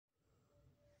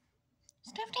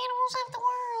stuffed animals of the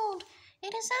world.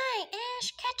 It is I,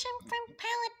 Ash Ketchum from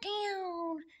Pallet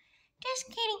Town.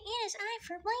 Just kidding, it is I,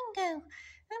 Furblango.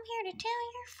 I'm here to tell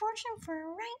your fortune for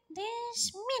right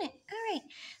this minute. Alright,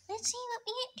 let's see what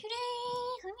we get today.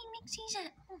 Let me mix these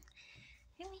up.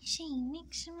 Let me see,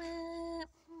 mix them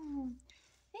up. Ooh,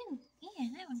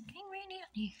 yeah, that one came right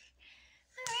out there.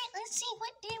 Alright, let's see,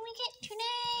 what did we get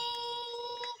today?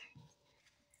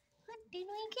 What did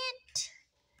we get?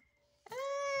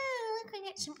 Oh, look, we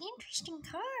got some interesting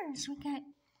cards. We got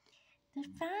the 5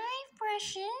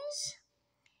 brushes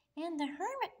and the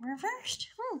hermit reversed.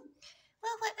 Well,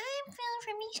 what I'm feeling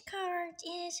from these cards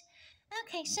is,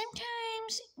 okay,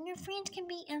 sometimes your friends can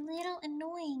be a little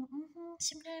annoying.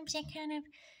 Sometimes they kind of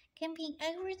can be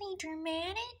overly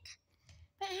dramatic.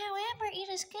 But however,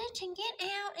 it is good to get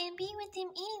out and be with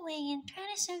them anyway and try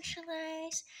to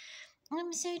socialize.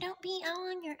 So don't be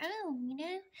all on your own, you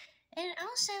know? And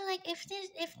also, like, if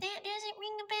that doesn't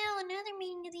ring a bell, another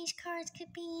meaning of these cards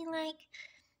could be like,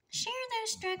 share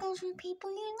those struggles with people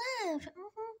you love.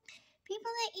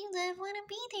 People that you love want to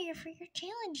be there for your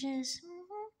challenges.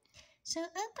 So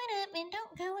open up and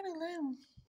don't go it alone.